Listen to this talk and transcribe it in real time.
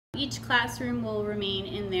Each classroom will remain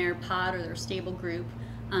in their pod or their stable group.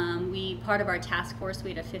 Part of our task force,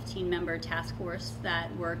 we had a 15-member task force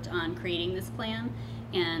that worked on creating this plan,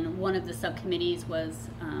 and one of the subcommittees was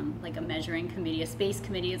like a measuring committee, a space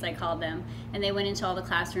committee as I called them, and they went into all the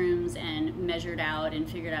classrooms and measured out and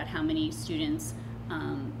figured out how many students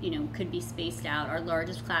could be spaced out. Our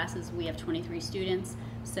largest classes, we have 23 students,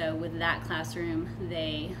 so with that classroom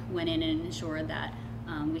they went in and ensured that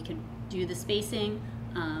we could do the spacing,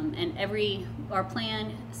 and our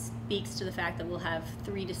plan speaks to the fact that we'll have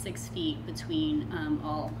 3 to 6 feet between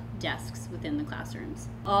all desks within the classrooms.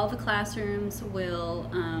 All the classrooms will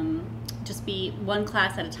just be one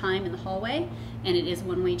class at a time in the hallway, and it is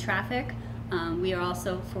one-way traffic. We are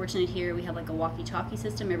also fortunate here, we have like a walkie-talkie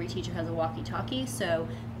system. Every teacher has a walkie-talkie, so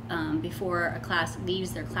before a class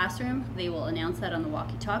leaves their classroom, they will announce that on the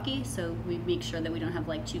walkie-talkie, so we make sure that we don't have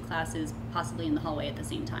like 2 classes possibly in the hallway at the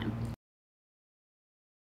same time.